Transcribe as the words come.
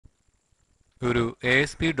ഒരു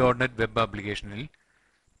ASP.NET web ആപ്ലിക്കേഷനിൽ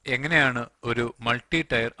എങ്ങനെയാണ് ഒരു മൾട്ടി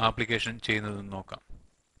ടയർ ആപ്ലിക്കേഷൻ ചെയ്യുന്നതെന്ന് നോക്കാം.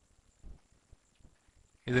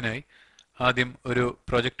 ഇതിനായി ആദ്യം ഒരു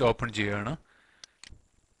പ്രൊജക്റ്റ് ഓപ്പൺ ചെയ്യുകയാണ്.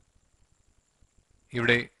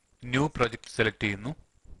 ഇവിടെ ന്യൂ പ്രൊജക്റ്റ് സെലക്ട് ചെയ്യുന്നു.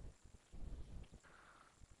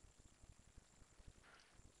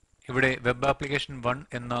 ഇവിടെ വെബ് ആപ്ലിക്കേഷൻ 1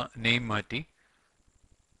 എന്ന നെയിം മാറ്റി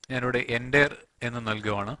ഞാനിവിടെ എൻ്റർ എന്ന്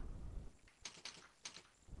നൽകുകയാണ്.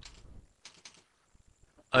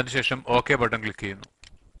 അതിനുശേഷം OK ബട്ടൺ ക്ലിക്ക് ചെയ്യുന്നു.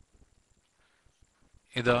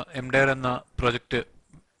 ഇത് എംഡയർ എന്ന പ്രൊജക്റ്റ്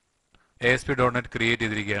ASP.NET ക്രിയേറ്റ്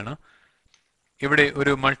ചെയ്തിരിക്കുകയാണ്. ഇവിടെ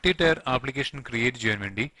ഒരു മൾട്ടി ടയർ ആപ്ലിക്കേഷൻ ക്രിയേറ്റ് ചെയ്യാൻ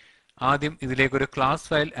വേണ്ടി ആദ്യം ഇതിലേക്ക് ഒരു ക്ലാസ്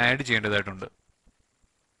ഫയൽ ആഡ് ചെയ്യേണ്ടതായിട്ടുണ്ട്.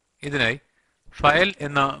 ഇതിനായി ഫയൽ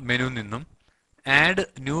എന്ന മെനുവിൽ നിന്നും ആഡ്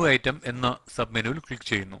ന്യൂ ഐറ്റം എന്ന സബ് മെനുവിൽ ക്ലിക്ക്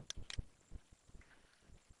ചെയ്യുന്നു.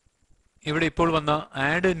 ഇവിടെ ഇപ്പോൾ വന്ന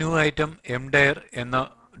ആഡ് ന്യൂ ഐറ്റം എംഡയർ എന്ന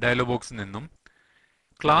ഡയലോഗ് ബോക്സിൽ നിന്നും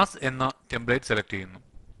ക്ലാസ് എന്ന ടെംപ്ലേറ്റ് സെലക്ട് ചെയ്യുന്നു.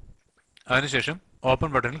 അതിനുശേഷം ഓപ്പൺ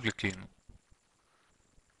ബട്ടണിൽ ക്ലിക്ക് ചെയ്യുന്നു.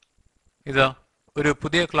 ഇതാ ഒരു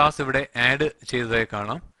പുതിയ ക്ലാസ് ഇവിടെ ആഡ് ചെയ്തതായി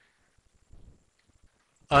കാണാം.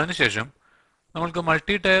 അതിനുശേഷം നമ്മൾക്ക്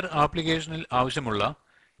മൾട്ടി ടയർ ആപ്ലിക്കേഷനിൽ ആവശ്യമുള്ള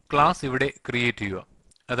ക്ലാസ് ഇവിടെ ക്രിയേറ്റ് ചെയ്യുക.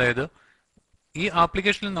 അതായത് ഈ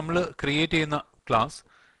ആപ്ലിക്കേഷനിൽ നമ്മൾ ക്രിയേറ്റ് ചെയ്യുന്ന ക്ലാസ്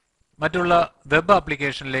മറ്റുള്ള വെബ്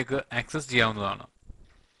ആപ്ലിക്കേഷനിലേക്ക് ആക്സസ് ചെയ്യാവുന്നതാണ്.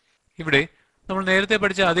 ഇവിടെ നമ്മൾ നേരത്തെ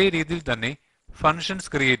പഠിച്ച അതേ രീതിയിൽ തന്നെ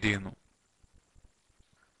ഫങ്ഷൻസ് ക്രിയേറ്റ് ചെയ്യുന്നു.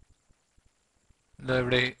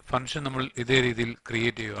 ഇവിടെ ഫങ്ഷൻ നമ്മൾ ഇതേ രീതിയിൽ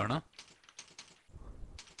ക്രിയേറ്റ് ചെയ്യുകയാണ്.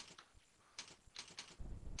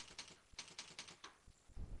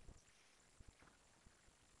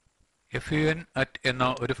 fun@ എന്ന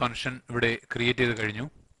ഒരു ഫങ്ഷൻ ഇവിടെ ക്രിയേറ്റ് ചെയ്ത് കഴിഞ്ഞു.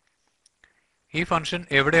 ഈ ഫങ്ഷൻ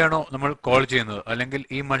എവിടെയാണോ നമ്മൾ കോൾ ചെയ്യുന്നത്, അല്ലെങ്കിൽ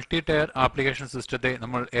ഈ മൾട്ടി ടയർ ആപ്ലിക്കേഷൻ സിസ്റ്റത്തെ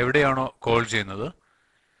നമ്മൾ എവിടെയാണോ കോൾ ചെയ്യുന്നത്,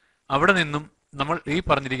 അവിടെ നിന്നും നമ്മൾ ഈ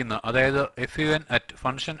പറഞ്ഞിരിക്കുന്ന, അതായത് fun@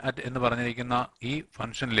 ഫങ്ഷൻ അറ്റ് എന്ന് പറഞ്ഞിരിക്കുന്ന ഈ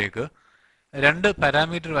ഫങ്ഷനിലേക്ക് രണ്ട്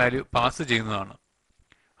പാരാമീറ്റർ വാല്യൂ പാസ് ചെയ്യുന്നതാണ്.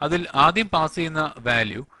 അതിൽ ആദ്യം പാസ് ചെയ്യുന്ന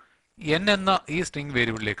വാല്യൂ n എന്ന ഈ സ്ട്രിംഗ്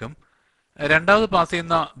വേരിയബിളിലേക്കും രണ്ടാമത് പാസ്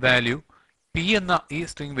ചെയ്യുന്ന വാല്യൂ p എന്ന ഈ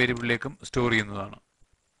സ്ട്രിംഗ് വേരിയബിളിലേക്കും സ്റ്റോർ ചെയ്യുന്നതാണ്.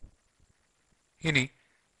 ഇനി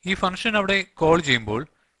ഈ ഫങ്ഷൻ അവിടെ കോൾ ചെയ്യുമ്പോൾ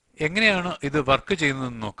എങ്ങനെയാണ് ഇത് വർക്ക്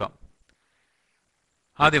ചെയ്യുന്നതെന്ന് നോക്കാം.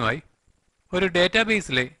 ആദ്യമായി ഒരു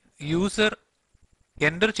ഡാറ്റാബേസിലെ യൂസർ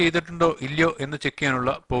എൻ്റർ ചെയ്തിട്ടുണ്ടോ ഇല്ലയോ എന്ന് ചെക്ക്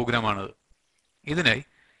ചെയ്യാനുള്ള പ്രോഗ്രാമാണത്. ഇതിനായി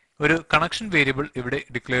ഒരു കണക്ഷൻ വേരിയബിൾ ഇവിടെ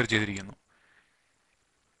ഡിക്ലെയർ ചെയ്തിരിക്കുന്നു,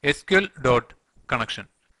 SQL.connection.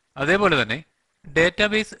 അതേപോലെ തന്നെ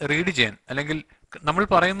ഡാറ്റാബേസ് റീഡ് ചെയ്യാൻ, അല്ലെങ്കിൽ നമ്മൾ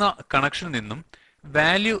പറയുന്ന കണക്ഷനിൽ നിന്നും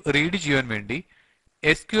വാല്യൂ റീഡ് ചെയ്യാൻ വേണ്ടി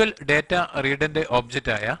SQL ഡാറ്റ റീഡറിന്റെ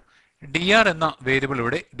ഒബ്ജക്റ്റ് ആയ dr എന്ന വേരിയബിൾ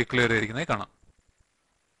ഇവിടെ ഡിക്ലെയർ ചെയ്തിരിക്കുന്നത് കാണാം.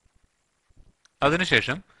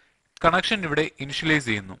 അതിനുശേഷം കണക്ഷൻ ഇവിടെ ഇനിഷ്യലൈസ്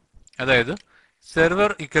ചെയ്യുന്നു. അതായത്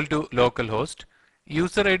server equal to local host,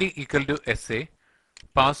 user ID equal to SA,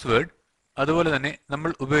 password, അതുപോലെ തന്നെ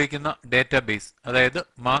നമ്മൾ ഉപയോഗിക്കുന്ന ഡാറ്റാബേസ്, അതായത്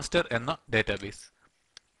മാസ്റ്റർ എന്ന ഡാറ്റാബേസ്.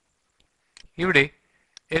 ഇവിടെ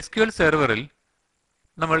SQL സെർവറിൽ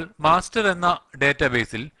നമ്മൾ മാസ്റ്റർ എന്ന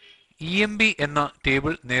ഡാറ്റാബേസിൽ EMB എന്ന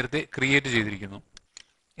ടേബിൾ നേരത്തെ ക്രിയേറ്റ് ചെയ്തിരിക്കുന്നു.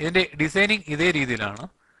 ഇതിന്റെ ഡിസൈനിങ് ഇതേ രീതിയിലാണ്.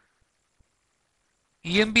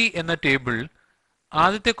 EMB എന്ന ടേബിൾ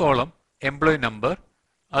ആദ്യത്തെ കോളം എംപ്ലോയി നമ്പർ,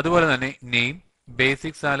 അതുപോലെ തന്നെ name,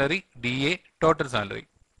 basic salary, DA, total salary.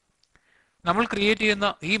 നമ്മൾ ക്രിയേറ്റ് ചെയ്യുന്ന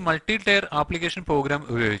ഈ മൾട്ടി ടയർ ആപ്ലിക്കേഷൻ പ്രോഗ്രാം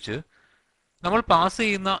ഉപയോഗിച്ച് നമ്മൾ പാസ്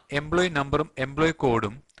ചെയ്യുന്ന എംപ്ലോയി നമ്പറും എംപ്ലോയി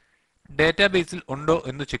കോഡും ഡാറ്റാബേസിൽ ഉണ്ടോ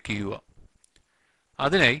എന്ന് ചെക്ക് ചെയ്യുക.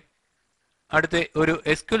 അതിനായി അടുത്ത ഒരു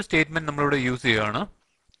SQL സ്റ്റേറ്റ്മെന്റ് നമ്മളിവിടെ യൂസ് ചെയ്യുകയാണ്.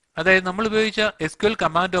 അതായത് നമ്മൾ ഉപയോഗിച്ച SQL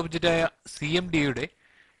കമാൻഡ് ഒബ്ജക്റ്റ് ആയ CMDയുടെ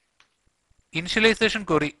ഇനിഷ്യലൈസേഷൻ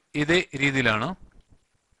ക്വറി ഇതേ രീതിയിലാണ്.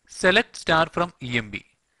 സെലക്ട് സ്റ്റാർ ഫ്രം EMB,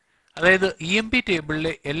 അതായത് EMB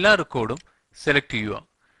ടേബിളിലെ എല്ലാ റെക്കോർഡും സെലക്ട് ചെയ്യുക.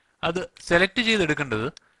 അത് സെലക്ട് ചെയ്തെടുക്കേണ്ടത്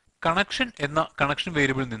കണക്ഷൻ എന്ന കണക്ഷൻ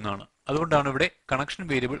വേരിയബിളിൽ നിന്നാണ്. അതുകൊണ്ടാണ് ഇവിടെ കണക്ഷൻ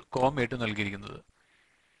വേരിയബിൾ കോമയായിട്ട് നൽകിയിരിക്കുന്നത്.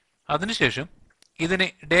 അതിനുശേഷം ഇതിനെ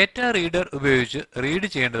ഡാറ്റ റീഡർ ഉപയോഗിച്ച് റീഡ്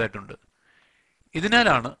ചെയ്യേണ്ടതായിട്ടുണ്ട്.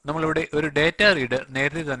 ഇതിനാലാണ് നമ്മളിവിടെ ഒരു ഡാറ്റ റീഡർ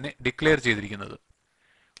നേരത്തെ തന്നെ ഡിക്ലെയർ ചെയ്തിരിക്കുന്നത്.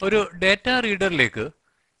 ഒരു data റീഡറിലേക്ക്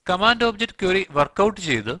command object query workout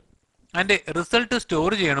ചെയ്ത് അതിന്റെ റിസൾട്ട് സ്റ്റോർ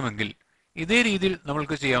ചെയ്യണമെങ്കിൽ ഇതേ രീതിയിൽ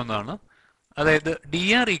നമ്മൾക്ക് ചെയ്യാവുന്നതാണ്. അതായത്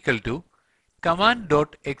dr equal to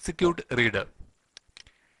command.execute reader.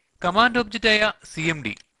 Command object ആയ CMD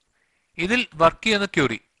ഇതിൽ വർക്ക് ചെയ്യുന്ന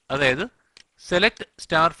ക്വറി, അതായത് സെലക്ട്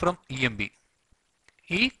സ്റ്റാർ ഫ്രം EMB.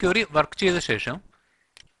 ഈ ക്വറി വർക്ക് ചെയ്ത ശേഷം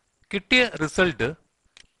കിട്ടിയ റിസൾട്ട്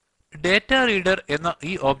ഡാറ്റ റീഡർ എന്ന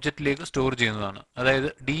ഈ ഒബ്ജക്റ്റിലേക്ക് സ്റ്റോർ ചെയ്യുന്നതാണ്, അതായത്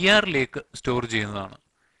DRലേക്ക് സ്റ്റോർ ചെയ്യുന്നതാണ്.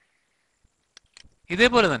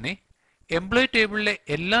 ഇതേപോലെ തന്നെ എംപ്ലോയി ടേബിളിലെ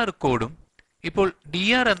എല്ലാ റെക്കോർഡും ഇപ്പോൾ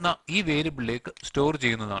dr എന്ന ഈ വേരിയബിളിലേക്ക് സ്റ്റോർ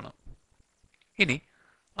ചെയ്യുന്നതാണ്. ഇനി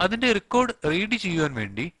അതിന്റെ റെക്കോർഡ് റീഡ് ചെയ്യുവാൻ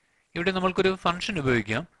വേണ്ടി ഇവിടെ നമ്മൾക്കൊരു ഫംഗ്ഷൻ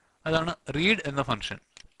ഉപയോഗിക്കാം. അതാണ് റീഡ് എന്ന ഫംഗ്ഷൻ.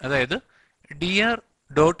 അതായത്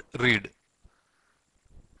dr.read.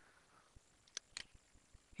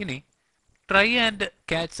 ഇനി ട്രൈ ആൻഡ്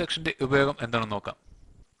ക്യാച്ച് സെക്ഷന്റെ ഉപയോഗം എന്താണെന്ന് നോക്കാം.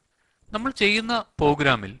 നമ്മൾ ചെയ്യുന്ന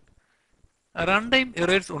പ്രോഗ്രാമിൽ റൺ ടൈം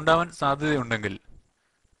എറേഴ്സ് ഉണ്ടാവാൻ സാധ്യതയുണ്ടെങ്കിൽ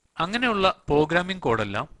അങ്ങനെയുള്ള പ്രോഗ്രാമിംഗ്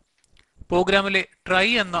കോഡെല്ലാം പ്രോഗ്രാമിലെ ട്രൈ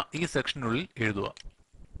എന്ന ഈ സെക്ഷനുള്ളിൽ എഴുതുക.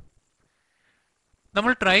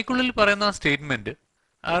 നമ്മൾ ട്രൈക്കുള്ളിൽ പറയുന്ന സ്റ്റേറ്റ്മെന്റ്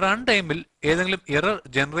റൺ ടൈമിൽ ഏതെങ്കിലും എറർ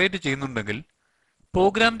ജനറേറ്റ് ചെയ്യുന്നുണ്ടെങ്കിൽ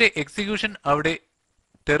പ്രോഗ്രാമിന്റെ എക്സിക്യൂഷൻ അവിടെ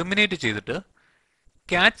ടെർമിനേറ്റ് ചെയ്തിട്ട്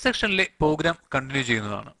ക്യാച്ച് സെക്ഷനിലെ പ്രോഗ്രാം കണ്ടിന്യൂ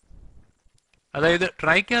ചെയ്യുന്നതാണ്. അതായത്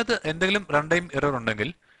ട്രൈക്കകത്ത് എന്തെങ്കിലും റൺ ടൈം എറർ ഉണ്ടെങ്കിൽ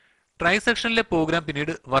ട്രൈ സെക്ഷനിലെ പ്രോഗ്രാം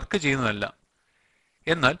പിന്നീട് വർക്ക് ചെയ്യുന്നതല്ല.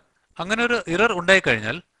 എന്നാൽ അങ്ങനെ ഒരു എറർ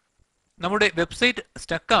ഉണ്ടായിക്കഴിഞ്ഞാൽ നമ്മുടെ വെബ്സൈറ്റ്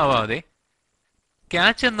സ്റ്റക്ക് ആവാതെ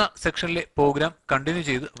ക്യാച്ച് എന്ന സെക്ഷനിലെ പ്രോഗ്രാം കണ്ടിന്യൂ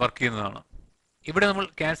ചെയ്ത് വർക്ക് ചെയ്യുന്നതാണ്. ഇവിടെ നമ്മൾ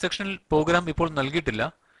ക്യാച്ച് സെക്ഷനിൽ പ്രോഗ്രാം ഇപ്പോൾ നൽകിയിട്ടില്ല.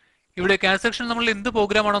 ഇവിടെ ക്യാച്ച് സെക്ഷൻ നമ്മൾ എന്ത്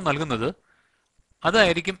പ്രോഗ്രാമാണോ നൽകുന്നത്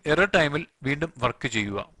അതായിരിക്കും എറർ ടൈമിൽ വീണ്ടും വർക്ക്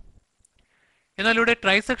ചെയ്യുക. എന്നാൽ ഇവിടെ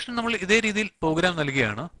ട്രൈ സെക്ഷൻ നമ്മൾ ഇതേ രീതിയിൽ പ്രോഗ്രാം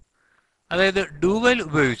നൽകുകയാണ്. അതായത് ഡു വൈൽ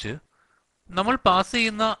ഉപയോഗിച്ച് നമ്മൾ പാസ്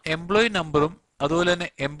ചെയ്യുന്ന എംപ്ലോയി നമ്പറും അതുപോലെ തന്നെ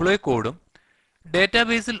എംപ്ലോയി കോഡും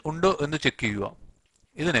ഡേറ്റാബേസിൽ ഉണ്ടോ എന്ന് ചെക്ക് ചെയ്യുക.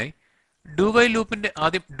 ഇതിനായി ഡു വൈൽ ലൂപ്പിന്റെ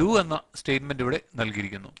ആദ്യം ഡു എന്ന സ്റ്റേറ്റ്മെന്റ് ഇവിടെ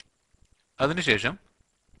നൽകിയിരിക്കുന്നു. അതിനുശേഷം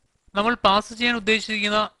നമ്മൾ പാസ് ചെയ്യാൻ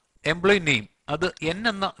ഉദ്ദേശിച്ചിരിക്കുന്ന എംപ്ലോയി നെയിം അത് n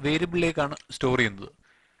എന്ന വേരിയബിളിലേക്കാണ് സ്റ്റോർ ചെയ്യുന്നത്.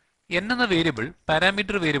 n എന്ന വേരിയബിൾ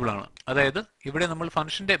പാരാമീറ്റർ വേരിയബിൾ ആണ്. അതായത് ഇവിടെ നമ്മൾ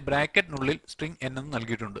ഫംഗ്ഷന്റെ ബ്രാക്കറ്റിനുള്ളിൽ സ്ട്രിംഗ് n എന്ന്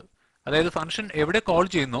നൽകിയിട്ടുണ്ട്. അതായത് ഫംഗ്ഷൻ എവിടെ കോൾ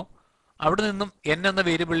ചെയ്യുന്നോ അവിടെ നിന്നും n എന്ന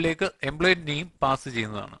വേരിയബിളിലേക്ക് എംപ്ലോയി നെയിം പാസ്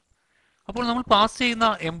ചെയ്യുന്നതാണ്. അപ്പോൾ നമ്മൾ പാസ് ചെയ്യുന്ന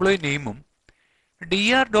എംപ്ലോയി നെയിമും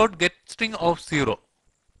dr.getString of 0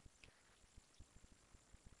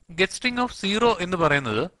 getString of 0 എന്ന്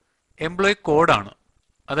പറയുന്നത് എംപ്ലോയി കോഡാണ്.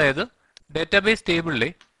 അതായത് ഡേറ്റാബേസ് ടേബിളിലെ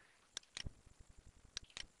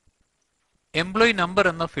എംപ്ലോയി നമ്പർ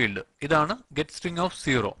എന്ന ഫീൽഡ് ഇതാണ് getString of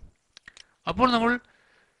 0. അപ്പോൾ നമ്മൾ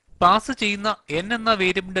പാസ് ചെയ്യുന്ന n എന്ന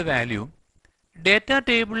വേരിയബിളിന്റെ വാല്യൂവും ഡേറ്റ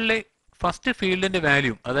ടേബിളിലെ ഫസ്റ്റ് ഫീൽഡിന്റെ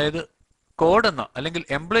വാല്യൂവും അതായത് കോഡ് എന്ന അല്ലെങ്കിൽ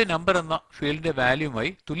എംപ്ലോയി നമ്പർ എന്ന ഫീൽഡിന്റെ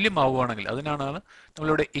വാല്യൂവുമായി തുല്യമാവുകയാണെങ്കിൽ അതിനാണ്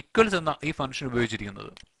നമ്മളിവിടെ ഈക്വൽസ് എന്ന ഈ ഫംഗ്ഷൻ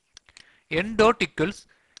ഉപയോഗിച്ചിരിക്കുന്നത്. n.equals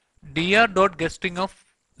dr.getString of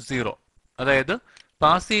 0 അതായത്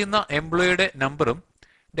പാസ് ചെയ്യുന്ന എംപ്ലോയിയുടെ നമ്പറും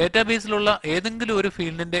ഡേറ്റാബേസിലുള്ള ഏതെങ്കിലും ഒരു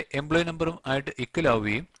ഫീൽഡിന്റെ എംപ്ലോയി നമ്പറും ആയിട്ട് ഈക്വൽ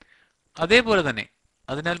ആവുകയും അതേപോലെ തന്നെ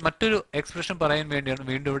അതിനാൽ മറ്റൊരു എക്സ്പ്രഷൻ പറയാൻ വേണ്ടിയാണ്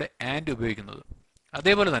വീണ്ടും ഇവിടെ ആൻഡ് ഉപയോഗിക്കുന്നത്.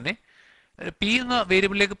 അതേപോലെ തന്നെ p എന്ന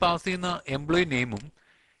വേരിയബിളിലേക്ക് പാസ് ചെയ്യുന്ന എംപ്ലോയി നെയിമും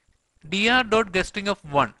dr.getString of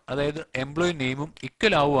 1 അതായത് എംപ്ലോയി നെയിമും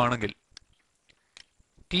ഈക്വൽ ആവുകയാണെങ്കിൽ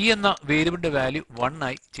t എന്ന വേരിയബിളിന്റെ വാല്യൂ 1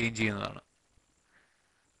 ആയി ചേഞ്ച് ചെയ്യുന്നതാണ്.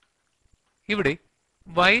 ഇവിടെ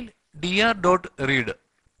while dr.read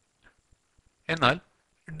എന്നാൽ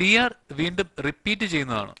dr വീണ്ടും റിപ്പീറ്റ്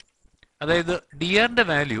ചെയ്യുന്നതാണ്. അതായത് dr-ന്റെ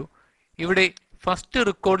വാല്യൂ ഇവിടെ ഫസ്റ്റ്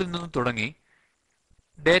റെക്കോർഡിൽ നിന്ന് തുടങ്ങി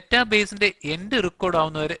ഡേറ്റാബേസിന്റെ എൻഡ് റെക്കോർഡ്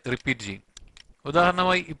ആവുന്നവരെ റിപ്പീറ്റ് ചെയ്യും.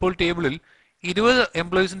 ഉദാഹരണമായി ഇപ്പോൾ ടേബിളിൽ 20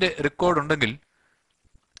 എംപ്ലോയീസിന്റെ റെക്കോർഡ് ഉണ്ടെങ്കിൽ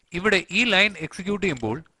ഇവിടെ ഈ ലൈൻ എക്സിക്യൂട്ട്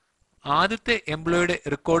ചെയ്യുമ്പോൾ ആദ്യത്തെ എംപ്ലോയിയുടെ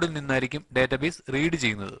റെക്കോർഡിൽ നിന്നായിരിക്കും ഡേറ്റാബേസ് റീഡ്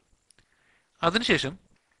ചെയ്യുന്നത്. അതിനുശേഷം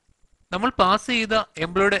നമ്മൾ പാസ് ചെയ്ത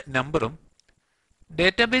എംപ്ലോയിയുടെ നമ്പറും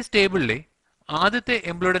ഡേറ്റാബേസ് ടേബിളിലെ ആദ്യത്തെ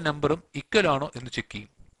എംപ്ലോയിയുടെ നമ്പറും ഈക്വൽ ആണോ എന്ന് ചെക്ക്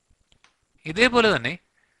ചെയ്യും. ഇതേപോലെ തന്നെ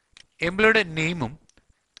എംപ്ലോയിയുടെ നെയിമും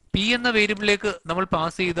p എന്ന വേരിയബിളിലേക്ക് നമ്മൾ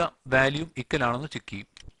പാസ് ചെയ്ത വാല്യൂം ഈക്വൽ ആണോ എന്ന് ചെക്ക് ചെയ്യും.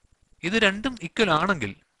 ഇത് രണ്ടും ഈക്വൽ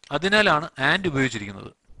ആണെങ്കിൽ അതിനാലാണ് ആൻഡ് ഉപയോഗിച്ചിരിക്കുന്നത്.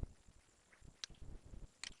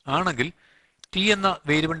 ആണെങ്കിൽ t എന്ന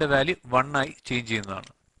വേരിയബിളിന്റെ വാല്യൂ 1 ആയി ചേഞ്ച്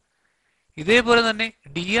ചെയ്യുന്നതാണ്. ഇതേപോലെ തന്നെ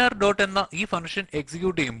dr. എന്ന ഈ ഫംഗ്ഷൻ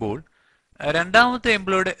എക്സിക്യൂട്ട് ചെയ്യുമ്പോൾ രണ്ടാമത്തെ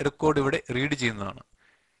എംപ്ലോയിയുടെ റെക്കോർഡ് ഇവിടെ റീഡ് ചെയ്യുന്നതാണ്.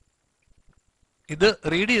 ഇത്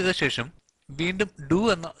റീഡ് ചെയ്ത ശേഷം വീണ്ടും ഡു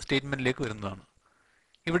എന്ന സ്റ്റേറ്റ്മെന്റിലേക്ക് വരുന്നതാണ്.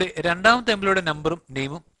 ഇവിടെ രണ്ടാമത്തെ എംപ്ലോയിയുടെ നമ്പറും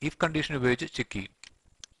നെയിമും ഇഫ് കണ്ടീഷൻ ഉപയോഗിച്ച് ചെക്ക് ചെയ്യും.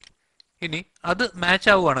 ഇനി അത് മാച്ച്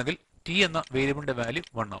ആവുകയാണെങ്കിൽ t എന്ന വേരിയബിളിന്റെ വാല്യൂ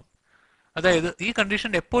 1 ആവും. അതായത് ഈ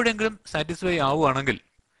കണ്ടീഷൻ എപ്പോഴെങ്കിലും സാറ്റിസ്ഫൈ ആവുകയാണെങ്കിൽ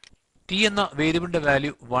t എന്ന വേരിയബിളിന്റെ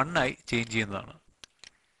വാല്യൂ 1 ആയി ചേഞ്ച് ചെയ്യുന്നതാണ്.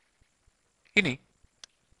 ഇനി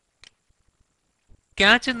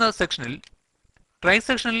ക്യാച്ച് എന്ന സെക്ഷനിൽ ട്രൈ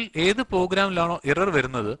സെക്ഷനിൽ ഏത് പ്രോഗ്രാമിലാണോ എറർ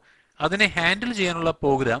വരുന്നത് അതിനെ ഹാൻഡിൽ ചെയ്യാനുള്ള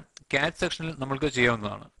പ്രോഗ്രാം ക്യാച്ച് സെക്ഷനിൽ നമ്മൾക്ക്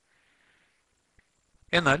ചെയ്യാവുന്നതാണ്.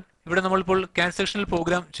 എന്നാൽ ഇവിടെ നമ്മളിപ്പോൾ ക്യാച്ച് സെക്ഷനിൽ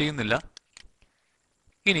പ്രോഗ്രാം ചെയ്യുന്നില്ല.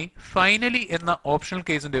 ഇനി ഫൈനലി എന്ന ഓപ്ഷണൽ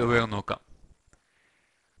കേസിന്റെ ഉപയോഗം നോക്കാം.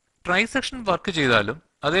 ട്രൈ സെക്ഷൻ വർക്ക് ചെയ്താലും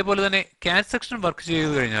അതേപോലെ തന്നെ ക്യാച്ച് സെക്ഷൻ വർക്ക്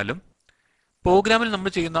ചെയ്തു കഴിഞ്ഞാലും പ്രോഗ്രാമിൽ നമ്മൾ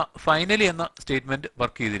ചെയ്യുന്ന ഫൈനലി എന്ന സ്റ്റേറ്റ്മെന്റ്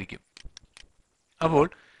വർക്ക് ചെയ്തിരിക്കും. അപ്പോൾ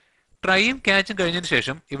ട്രൈയും ക്യാച്ചും കഴിഞ്ഞതിന്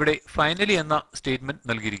ശേഷം ഇവിടെ ഫൈനലി എന്ന സ്റ്റേറ്റ്മെന്റ്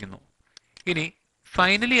നൽകിയിരിക്കുന്നു. ഇനി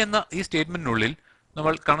ഫൈനലി എന്ന ഈ സ്റ്റേറ്റ്മെന്റിനുള്ളിൽ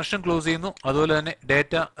നമ്മൾ കണക്ഷൻ ക്ലോസ് ചെയ്യുന്നു, അതുപോലെ തന്നെ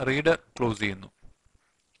ഡാറ്റ റീഡർ ക്ലോസ് ചെയ്യുന്നു.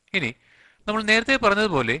 ഇനി നമ്മൾ നേരത്തെ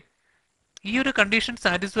പറഞ്ഞതുപോലെ ഈ ഒരു കണ്ടീഷൻ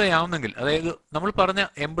സാറ്റിസ്ഫൈ ആവുന്നെങ്കിൽ, അതായത് നമ്മൾ പറഞ്ഞ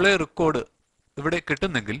എംപ്ലോയി റെക്കോർഡ് ഇവിടെ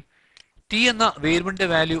കിട്ടുന്നെങ്കിൽ ടി എന്ന വേരിയബിളിന്റെ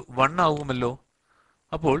വാല്യൂ 1 ആവുമല്ലോ.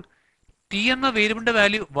 അപ്പോൾ ടി എന്ന വേരിയബിളിന്റെ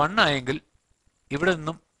വാല്യൂ 1 ആയെങ്കിൽ ഇവിടെ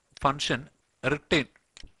നിന്നും ഫംഗ്ഷൻ റിട്ടേൺ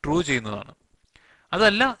ട്രൂ ചെയ്യുന്നതാണ്.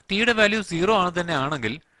 അതല്ല ടിയുടെ വാല്യൂ 0 ആണ് തന്നെ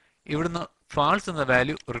ആണെങ്കിൽ ഇവിടുന്ന് ഫാൾസ് എന്ന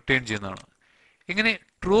വാല്യൂ റിട്ടേൺ ചെയ്യുന്നതാണ്. ഇങ്ങനെ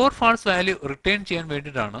true or false value return ചെയ്യാൻ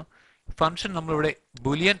വേണ്ടിയിട്ടാണ് ഫംഗ്ഷൻ നമ്മളിവിടെ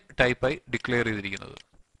ബുലിയൻ ടൈപ്പായി ഡിക്ലെയർ ചെയ്തിരിക്കുന്നത്.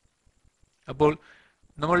 അപ്പോൾ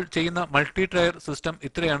നമ്മൾ ചെയ്യുന്ന മൾട്ടി ടയർ സിസ്റ്റം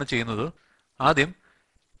ഇത്രയാണ് ചെയ്യുന്നത്. ആദ്യം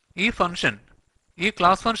ഈ ഫംഗ്ഷൻ, ഈ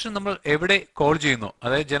ക്ലാസ് ഫംഗ്ഷൻ നമ്മൾ എവിടെ കോൾ ചെയ്യുന്നോ,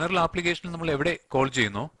 അതായത് ജനറൽ ആപ്ലിക്കേഷനിൽ നമ്മൾ എവിടെ കോൾ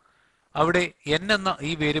ചെയ്യുന്നോ അവിടെ n എന്ന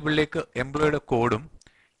ഈ വേരിയബിളിലേക്ക് എംപ്ലോയിയുടെ കോഡും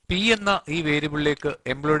p എന്ന ഈ വേരിയബിളിലേക്ക്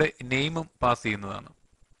എംപ്ലോയിയുടെ നെയിമും പാസ് ചെയ്യുന്നതാണ്.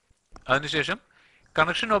 അതിനുശേഷം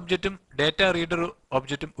കണക്ഷൻ ഒബ്ജക്റ്റും ഡാറ്റ റീഡർ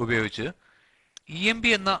ഒബ്ജക്റ്റും ഉപയോഗിച്ച് emp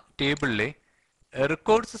എന്ന ടേബിളിലെ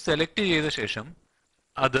റെക്കോർഡ്സ് സെലക്ട് ചെയ്ത ശേഷം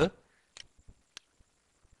അത്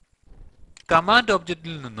കമാൻഡ്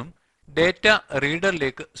ഒബ്ജക്റ്റിൽ നിന്നും ഡാറ്റ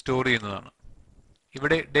റീഡറിലേക്ക് സ്റ്റോർ ചെയ്യുന്നതാണ്.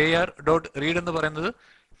 ഇവിടെ dir.read എന്ന് പറയുന്നത്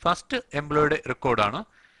ഫസ്റ്റ് എംപ്ലോയിയുടെ റെക്കോർഡാണ്.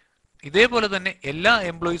 ഇതേപോലെ തന്നെ എല്ലാ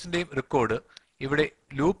എംപ്ലോയീസിന്റെയും റെക്കോർഡ് ഇവിടെ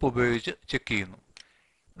ലൂപ്പ് ഉപയോഗിച്ച് ചെക്ക് ചെയ്യുന്നു.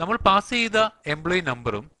 നമ്മൾ പാസ് ചെയ്ത എംപ്ലോയി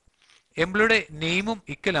നമ്പറും എംപ്ലോയിയുടെ നെയിമും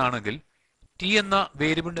ഇക്കലാണെങ്കിൽ ടി എന്ന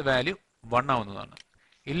വേരിയബിളിന്റെ വാല്യൂ 1 ആവുന്നതാണ്.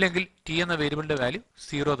 ഇല്ലെങ്കിൽ ടി എന്ന വേരിയബിളിന്റെ വാല്യൂ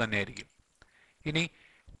 0 തന്നെ ആയിരിക്കും. ഇനി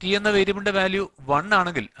ടി എന്ന വേരിയബിളിന്റെ വാല്യൂ 1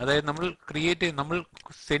 ആണെങ്കിൽ, അതായത് നമ്മൾ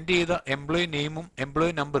സെൻഡ് ചെയ്ത എംപ്ലോയി നെയിമും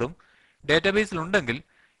എംപ്ലോയി നമ്പറും ഡാറ്റാബേസിൽ ഉണ്ടെങ്കിൽ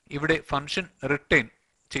ഇവിടെ ഫംഗ്ഷൻ റിട്ടേൺ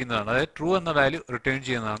ചെയ്യുന്നതാണ്, അതായത് ട്രൂ എന്ന വാല്യൂ റിട്ടേൺ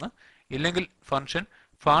ചെയ്യുന്നതാണ്. ഇല്ലെങ്കിൽ ഫംഗ്ഷൻ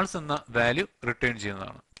ഫാൾസ് എന്ന വാല്യൂ റിട്ടേൺ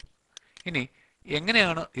ചെയ്യുന്നതാണ്. ഇനി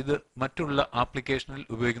എങ്ങനെയാണ് ഇത് മറ്റുള്ള ആപ്ലിക്കേഷനിൽ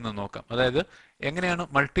ഉപയോഗിക്കുന്നത് നോക്കാം. അതായത് എങ്ങനെയാണ്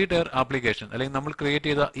മൾട്ടി ടയർ ആപ്ലിക്കേഷൻ അല്ലെങ്കിൽ നമ്മൾ ക്രിയേറ്റ്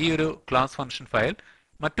ചെയ്ത ഈ ഒരു ക്ലാസ് ഫംഗ്ഷൻ ഫയൽ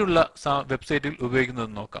മറ്റുള്ള വെബ്സൈറ്റിൽ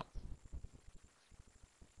ഉപയോഗിക്കുന്നത് നോക്കാം.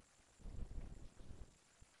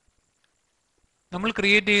 നമ്മൾ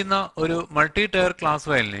ക്രിയേറ്റ് ചെയ്യുന്ന ഒരു മൾട്ടി ടയർ ക്ലാസ്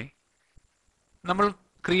ഫയലിനെ നമ്മൾ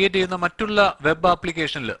ക്രിയേറ്റ് ചെയ്യുന്ന മറ്റുള്ള വെബ്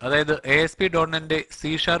ആപ്ലിക്കേഷനിൽ, അതായത് ASP.NET C#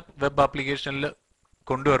 വെബ് ആപ്ലിക്കേഷനിൽ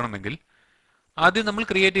കൊണ്ടുവരണമെങ്കിൽ ആദ്യം നമ്മൾ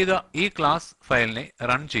ക്രിയേറ്റ് ചെയ്ത ഈ ക്ലാസ് ഫയലിനെ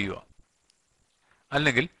റൺ ചെയ്യുക.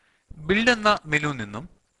 അല്ലെങ്കിൽ ബിൽഡ് എന്ന മെനുവിൽ നിന്നും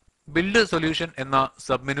ബിൽഡ് സൊല്യൂഷൻ എന്ന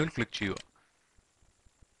സബ് മെനുവിൽ ക്ലിക്ക് ചെയ്യുക.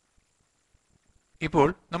 ഇപ്പോൾ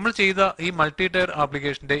നമ്മൾ ചെയ്ത ഈ മൾട്ടി ടയർ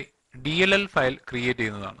ആപ്ലിക്കേഷന്റെ DLL ഫയൽ ക്രിയേറ്റ്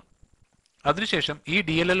ചെയ്യുന്നതാണ്. അതിനുശേഷം ഈ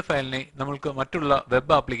DLL ഫയലിനെ നമ്മൾക്ക് മറ്റുള്ള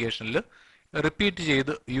വെബ് ആപ്ലിക്കേഷനിൽ റിപ്പീറ്റ്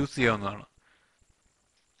ചെയ്ത് യൂസ് ചെയ്യാവുന്നതാണ്.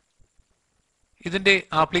 ഇതിന്റെ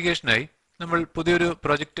ആപ്ലിക്കേഷനായി നമ്മൾ പുതിയൊരു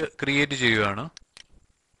പ്രൊജക്റ്റ് ക്രിയേറ്റ് ചെയ്യുകയാണ്.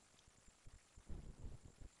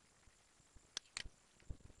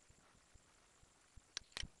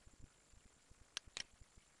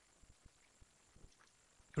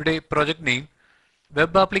 ഇവിടെ പ്രൊജക്ട് നെയിം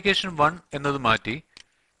വെബ് ആപ്ലിക്കേഷൻ 1 എന്നത് മാറ്റി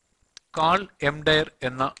കാൾ mdir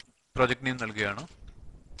എന്ന പ്രൊജക്ട് നെയിം നൽകുകയാണ്.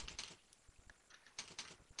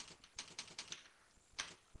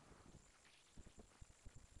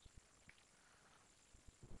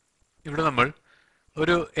 ഇവിടെ നമ്മൾ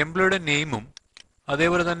ഒരു എംപ്ലോയിയുടെ നെയിമും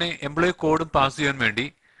അതേപോലെ തന്നെ എംപ്ലോയി കോഡും പാസ് ചെയ്യാൻ വേണ്ടി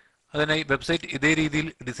അതിനായി വെബ്സൈറ്റ് ഇതേ രീതിയിൽ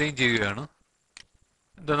ഡിസൈൻ ചെയ്യുകയാണ്.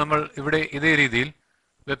 നമ്മൾ ഇവിടെ ഇതേ രീതിയിൽ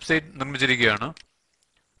വെബ്സൈറ്റ് നിർമ്മിച്ചിരിക്കുകയാണ്.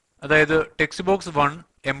 അതായത് text box 1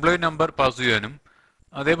 employee number pass ചെയ്യാനും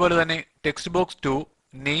അതേപോലെ തന്നെ ടെക്സ്റ്റ് ബോക്സ് 2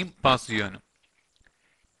 നെയിം പാസ് ചെയ്യാനും.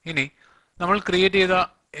 ഇനി നമ്മൾ ക്രിയേറ്റ് ചെയ്ത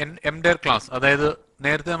mdir ക്ലാസ്, അതായത്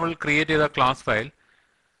നേരത്തെ നമ്മൾ ക്രിയേറ്റ് ചെയ്ത ക്ലാസ് ഫയൽ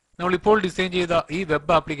നമ്മൾ ഇപ്പോൾ ഡിസൈൻ ചെയ്ത ഈ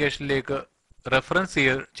വെബ് ആപ്ലിക്കേഷനിലേക്ക് റെഫറൻസ്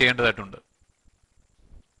ചെയ്യേണ്ടതായിട്ടുണ്ട്.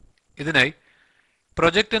 ഇതിനായി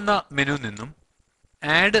പ്രൊജക്ട് എന്ന മെനുവിൽ നിന്നും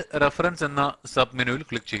ആഡ് റെഫറൻസ് എന്ന സബ് മെനുവിൽ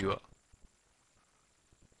ക്ലിക്ക് ചെയ്യുക.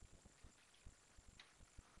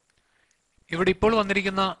 ഇവിടെ ഇപ്പോൾ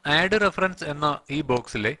വന്നിരിക്കുന്ന ആഡ് റെഫറൻസ് എന്ന ഈ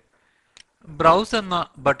ബോക്സിലെ ബ്രൗസ് എന്ന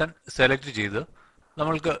ബട്ടൺ സെലക്ട് ചെയ്ത്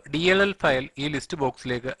നമ്മൾക്ക് DLL ഫയൽ ഈ ലിസ്റ്റ്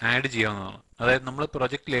ബോക്സിലേക്ക് ആഡ് ചെയ്യാവുന്നതാണ്, അതായത് നമ്മൾ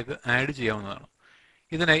പ്രൊജക്റ്റിലേക്ക് ആഡ് ചെയ്യാവുന്നതാണ്.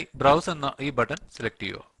 ഇതിനായി ബ്രൗസ് എന്ന ഈ ബട്ടൺ സെലക്ട്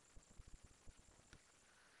ചെയ്യുക.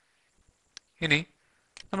 ഇനി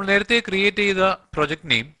നമ്മൾ നേരത്തെ ക്രിയേറ്റ് ചെയ്ത പ്രൊജക്ട്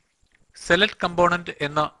നെയിം സെലക്ട് കമ്പോണന്റ്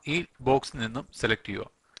എന്ന ഈ ബോക്സിൽ നിന്നും സെലക്ട് ചെയ്യുക.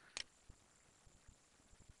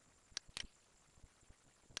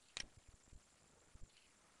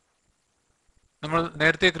 നമ്മൾ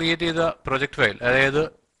നേരത്തെ ക്രിയേറ്റ് ചെയ്ത പ്രൊജക്ട് ഫയൽ, അതായത്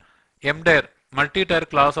mdir മൾട്ടി ടയർ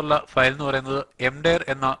ക്ലാസ് ഉള്ള ഫയൽ എന്ന് പറയുന്നത് mdir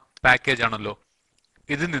എന്ന പാക്കേജ് ആണല്ലോ.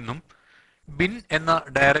 ഇതിൽ നിന്നും ബിൻ എന്ന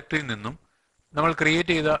ഡയറക്ടറിയിൽ നിന്നും നമ്മൾ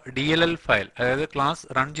ക്രിയേറ്റ് ചെയ്ത DLL ഫയൽ, അതായത് ക്ലാസ്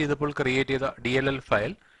റൺ ചെയ്തപ്പോൾ ക്രിയേറ്റ് ചെയ്ത DLL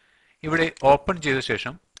ഫയൽ ഇവിടെ ഓപ്പൺ ചെയ്ത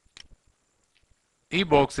ശേഷം ഈ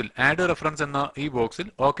ബോക്സിൽ ആഡ് റെഫറൻസ് എന്ന ഈ ബോക്സിൽ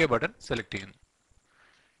ഓക്കെ ബട്ടൺ സെലക്ട് ചെയ്യുന്നു.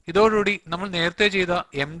 ഇതോടുകൂടി നമ്മൾ നേരത്തെ ചെയ്ത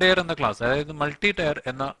mdir എന്ന ക്ലാസ്, അതായത് മൾട്ടി ടയർ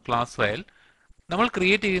എന്ന ക്ലാസ് ഫയൽ നമ്മൾ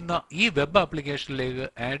ക്രിയേറ്റ് ചെയ്യുന്ന ഈ വെബ് ആപ്ലിക്കേഷനിലേക്ക്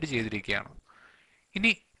ആഡ് ചെയ്തിരിക്കുകയാണ്.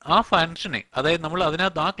 ഇനി ആ ഫംഗ്ഷനെ, അതായത് നമ്മൾ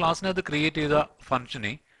അതിനകത്ത് ആ ക്ലാസ്സിനകത്ത് ക്രിയേറ്റ് ചെയ്ത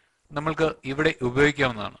ഫംഗ്ഷനെ നമ്മൾക്ക് ഇവിടെ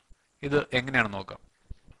ഉപയോഗിക്കാവുന്നതാണ്. ഇത് എങ്ങനെയാണെന്ന് നോക്കാം.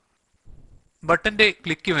 ബട്ടന്റെ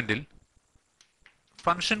ക്ലിക്ക് ഇവന്റിൽ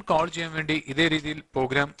ഫംഗ്ഷൻ കോൾ ചെയ്യാൻ വേണ്ടി ഇതേ രീതിയിൽ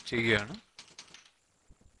പ്രോഗ്രാം ചെയ്യുകയാണ്.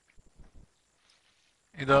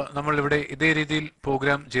 ഇത് നമ്മൾ ഇവിടെ ഇതേ രീതിയിൽ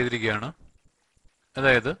പ്രോഗ്രാം ചെയ്തിരിക്കുകയാണ്.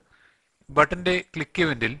 അതായത് ബട്ടന്റെ ക്ലിക്ക്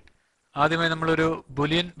ഇവന്റിൽ ആദ്യമായി നമ്മളൊരു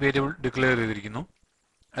ബുലിയൻ വേരിയബിൾ ഡിക്ലെയർ ചെയ്തിരിക്കുന്നു.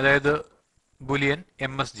 അതായത് ബുലിയൻ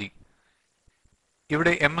MSG.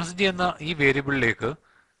 ഇവിടെ MSG എന്ന ഈ വേരിയബിളിലേക്ക്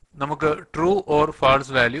നമുക്ക് true or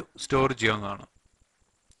false value store ചെയ്യാവുന്നതാണ്.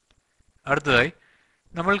 അടുത്തതായി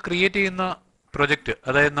നമ്മൾ ക്രിയേറ്റ് ചെയ്യുന്ന പ്രൊജക്ട്,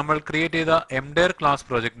 അതായത് നമ്മൾ ക്രിയേറ്റ് ചെയ്ത mdir class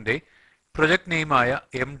പ്രൊജക്ടിന്റെ project നെയിമായ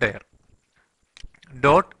mdir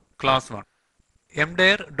dot class 1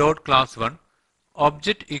 mdir dot class 1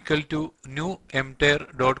 object equal to new mdir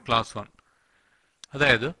dot class 1.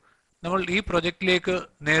 അതായത് നമ്മൾ ഈ പ്രൊജക്റ്റിലേക്ക്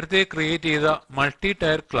നേരത്തെ ക്രിയേറ്റ് ചെയ്ത മൾട്ടി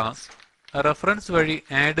ടയർ ക്ലാസ് റെഫറൻസ് വഴി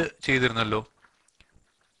ആഡ് ചെയ്തിരുന്നല്ലോ.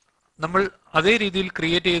 നമ്മൾ അതേ രീതിയിൽ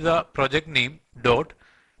ക്രിയേറ്റ് ചെയ്ത പ്രൊജക്ട് നെയിം ഡോട്ട്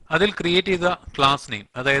അതിൽ ക്രിയേറ്റ് ചെയ്ത ക്ലാസ് നെയിം,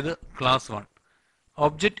 അതായത് class 1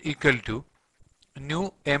 object equal to new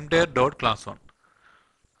mdir dot class 1.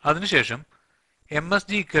 അതിനുശേഷം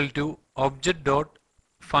MSG equal to object dot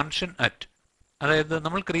function at, അതായത്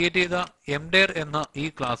നമ്മൾ ക്രിയേറ്റ് ചെയ്ത mdir എന്ന ഈ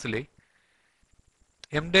ക്ലാസ്സിലെ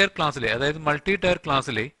അതായത് മൾട്ടി ടയർ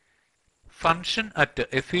ക്ലാസ്സിലെ ഫംഗ്ഷൻ അറ്റ്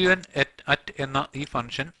fun at എന്ന ഈ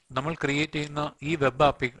ഫംഗ്ഷൻ നമ്മൾ ക്രിയേറ്റ് ചെയ്യുന്ന ഈ വെബ്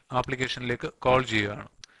ആപ്ലിക്കേഷനിലേക്ക് കോൾ ചെയ്യുകയാണ്.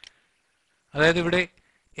 അതായത് ഇവിടെ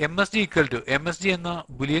MSG ഈക്വൽ ടു MSG എന്ന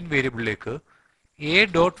ബുലിയൻ വേരിയബിളിലേക്ക് a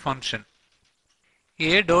ഡോട്ട്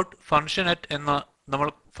ഫംഗ്ഷൻ അറ്റ് എന്ന നമ്മൾ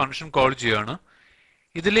ഫംഗ്ഷൻ കോൾ ചെയ്യുകയാണ്.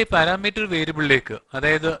 ഇതിലെ പാരാമീറ്റർ വേരിയബിളിലേക്ക്,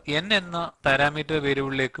 അതായത് n എന്ന പാരാമീറ്റർ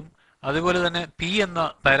വേരിയബിളിലേക്കും അതുപോലെ തന്നെ p എന്ന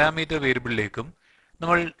പാരാമീറ്റർ വേരിയബിളിലേക്കും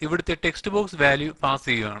നമ്മൾ ഇവിടുത്തെ ടെക്സ്റ്റ് ബോക്സ് വാല്യൂ പാസ്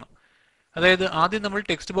ചെയ്യുകയാണ്. അതായത് ആദ്യം നമ്മൾ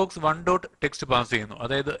text box 1 dot text pass ചെയ്യുന്നു,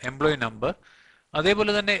 അതായത് എംപ്ലോയി നമ്പർ.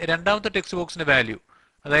 അതേപോലെ തന്നെ രണ്ടാമത്തെ ടെക്സ്റ്റ് ബോക്സിന്റെ വാല്യൂ,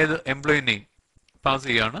 അതായത് എംപ്ലോയി നെയിം പാസ്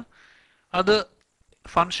ചെയ്യുകയാണ്. അത്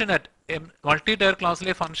ഫംഗ്ഷൻ അറ്റ് മൾട്ടി ടയർ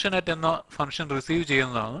ക്ലാസ്സിലെ ഫംഗ്ഷൻ അറ്റ് എന്ന ഫംഗ്ഷൻ റിസീവ്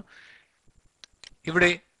ചെയ്യുന്നതാണ്.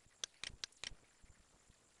 ഇവിടെ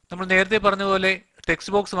നമ്മൾ നേരത്തെ പറഞ്ഞ പോലെ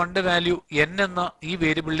ടെക്സ്റ്റ് ബോക്സ് 1ന്റെ വാല്യൂ n എന്ന ഈ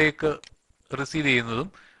വേരിയബിളിലേക്ക് റിസീവ് ചെയ്യുന്നതും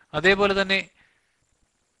അതേപോലെ തന്നെ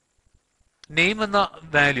നെയിം എന്ന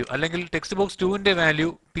വാല്യൂ അല്ലെങ്കിൽ ടെക്സ്റ്റ് ബോക്സ് 2ന്റെ വാല്യൂ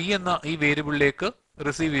p എന്ന ഈ വേരിയബിളിലേക്ക്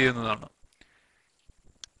റിസീവ് ചെയ്യുന്നതാണ്.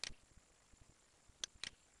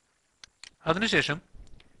 അതിനുശേഷം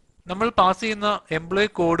നമ്മൾ പാസ് ചെയ്യുന്ന എംപ്ലോയി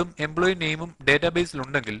കോഡും എംപ്ലോയി നെയിമും ഡേറ്റാബേസിൽ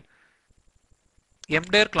ഉണ്ടെങ്കിൽ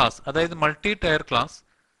mdir ക്ലാസ്, അതായത് മൾട്ടി ടയർ ക്ലാസ്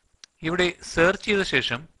ഇവിടെ സെർച്ച് ചെയ്ത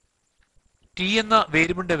ശേഷം t എന്ന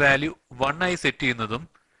വേരിയബിളിന്റെ വാല്യൂ 1 ആയി സെറ്റ് ചെയ്യുന്നതും,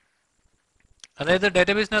 അതായത്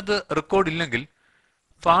ഡേറ്റാബേസിനകത്ത് റെക്കോർഡ് ഇല്ലെങ്കിൽ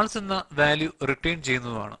ഫാൾസ് എന്ന വാല്യൂ റിട്ടേൺ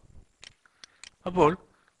ചെയ്യുന്നതുമാണ്. അപ്പോൾ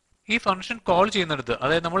ഈ ഫംഗ്ഷൻ കോൾ ചെയ്യുന്നിടത്ത്,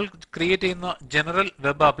 അതായത് നമ്മൾ ക്രിയേറ്റ് ചെയ്യുന്ന ജനറൽ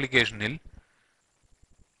വെബ് ആപ്ലിക്കേഷനിൽ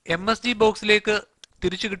MSG ബോക്സിലേക്ക്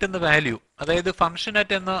തിരിച്ചു കിട്ടുന്ന വാല്യൂ, അതായത് ഫംഗ്ഷൻ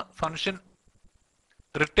അറ്റ് എന്ന ഫംഗ്ഷൻ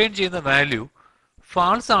റിട്ടേൺ ചെയ്യുന്ന വാല്യൂ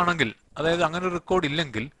ഫാൾസ് ആണെങ്കിൽ, അതായത് അങ്ങനെ റെക്കോർഡ്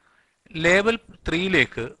ഇല്ലെങ്കിൽ ലേബൽ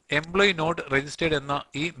 3ലേക്ക് എംപ്ലോയി നോട്ട് രജിസ്റ്റേർഡ് എന്ന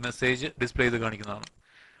ഈ മെസ്സേജ് ഡിസ്പ്ലേ ചെയ്ത് കാണിക്കുന്നതാണ്.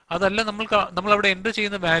 അതല്ല നമ്മൾ അവിടെ എൻ്റർ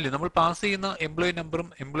ചെയ്യുന്ന വാല്യൂ, നമ്മൾ പാസ് ചെയ്യുന്ന എംപ്ലോയി നമ്പറും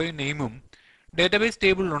എംപ്ലോയി നെയിമും ഡേറ്റാബേസ്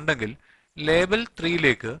ടേബിളിൽ ഉണ്ടെങ്കിൽ ലേബൽ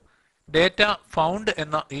 3ലേക്ക് ഡേറ്റ ഫൗണ്ട്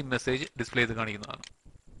എന്ന ഈ മെസ്സേജ് ഡിസ്പ്ലേ ചെയ്ത് കാണിക്കുന്നതാണ്.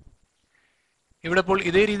 ഇവിടെ ഇപ്പോൾ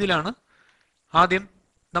ഇതേ രീതിയിലാണ് ആദ്യം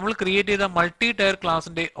നമ്മൾ ക്രിയേറ്റ് ചെയ്ത മൾട്ടി ടയർ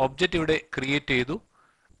ക്ലാസിന്റെ ഒബ്ജക്റ്റ് ഇവിടെ ക്രിയേറ്റ് ചെയ്തു.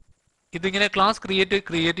 ഇതിങ്ങനെ ക്ലാസ് ക്രിയേറ്റ്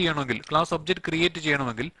ചെയ്യണമെങ്കിൽ, ക്ലാസ് ഒബ്ജക്റ്റ് ക്രിയേറ്റ്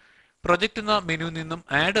ചെയ്യണമെങ്കിൽ പ്രൊജക്ട് എന്ന മെനുവിൽ നിന്നും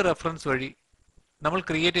ആഡ് റെഫറൻസ് വഴി നമ്മൾ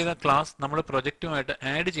ക്രിയേറ്റ് ചെയ്ത ക്ലാസ് നമ്മുടെ പ്രൊജക്റ്റുമായിട്ട്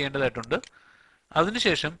ആഡ് ചെയ്യേണ്ടതായിട്ടുണ്ട്.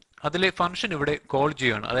 അതിനുശേഷം അതിലെ ഫംഗ്ഷൻ ഇവിടെ കോൾ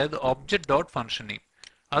ചെയ്യുകയാണ്, അതായത് ഒബ്ജക്റ്റ് ഡോട്ട് ഫംഗ്ഷൻ നെയിം.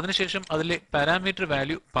 അതിനുശേഷം അതിലെ പാരാമീറ്റർ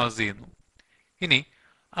വാല്യൂ പാസ് ചെയ്യുന്നു. ഇനി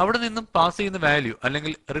അവിടെ നിന്നും പാസ് ചെയ്യുന്ന വാല്യൂ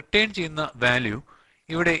അല്ലെങ്കിൽ റിട്ടേൺ ചെയ്യുന്ന വാല്യൂ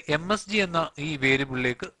ഇവിടെ MSG എന്ന ഈ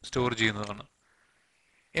വേരിയബിളിലേക്ക് സ്റ്റോർ ചെയ്യുന്നതാണ്.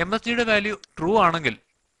 MSGയുടെ വാല്യൂ ട്രൂ ആണെങ്കിൽ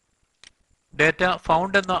ഡേറ്റ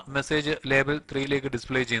ഫൗണ്ട് എന്ന മെസ്സേജ് ലേബൽ 3ലേക്ക്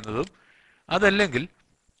ഡിസ്പ്ലേ ചെയ്യുന്നതും, അതല്ലെങ്കിൽ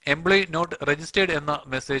എംപ്ലോയി നോട്ട് രജിസ്റ്റേർഡ് എന്ന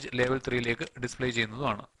മെസ്സേജ് ലേബൽ 3ലേക്ക് ഡിസ്പ്ലേ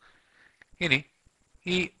ചെയ്യുന്നതുമാണ്. ഇനി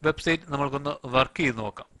ഈ വെബ്സൈറ്റ് നമ്മൾക്കൊന്ന് വർക്ക് ചെയ്ത്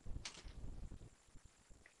നോക്കാം.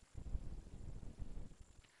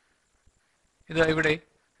 ഇത് ഇവിടെ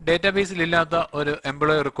ഡേറ്റാബേസിൽ ഇല്ലാത്ത ഒരു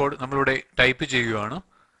എംപ്ലോയി റെക്കോർഡ് നമ്മളിവിടെ ടൈപ്പ് ചെയ്യുകയാണ്.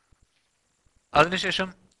 അതിനുശേഷം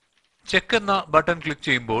ചെക്ക് എന്ന ബട്ടൺ ക്ലിക്ക്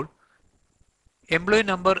ചെയ്യുമ്പോൾ എംപ്ലോയി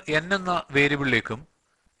നമ്പർ n എന്ന വേരിയബിളിലേക്കും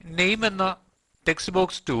നെയിം എന്ന ടെക്സ്റ്റ്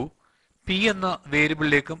ബോക്സ് 2 പി എന്ന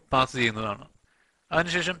വേരിയബിളിലേക്കും പാസ് ചെയ്യുന്നതാണ്.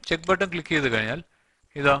 അതിനുശേഷം ചെക്ക് ബട്ടൺ ക്ലിക്ക് ചെയ്ത് കഴിഞ്ഞാൽ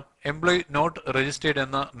ഇതാ എംപ്ലോയി നോട്ട് രജിസ്റ്റേർഡ്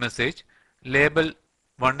എന്ന മെസ്സേജ് ലേബൽ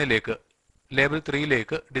 1ലേക്ക് ലേബൽ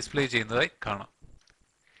 3ലേക്ക് ഡിസ്പ്ലേ ചെയ്യുന്നതായി കാണാം.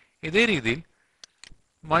 ഇതേ രീതിയിൽ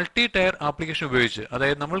മൾട്ടി ടയർ ആപ്ലിക്കേഷൻ ഉപയോഗിച്ച്,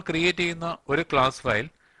 അതായത് നമ്മൾ ക്രിയേറ്റ് ചെയ്യുന്ന ഒരു ക്ലാസ് ഫയൽ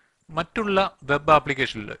മറ്റുള്ള വെബ്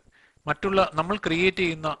ആപ്ലിക്കേഷനിൽ നമ്മൾ ക്രിയേറ്റ്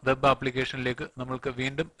ചെയ്യുന്ന വെബ് ആപ്ലിക്കേഷനിലേക്ക് നമ്മൾക്ക്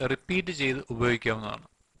വീണ്ടും റിപ്പീറ്റ് ചെയ്ത് ഉപയോഗിക്കാവുന്നതാണ്.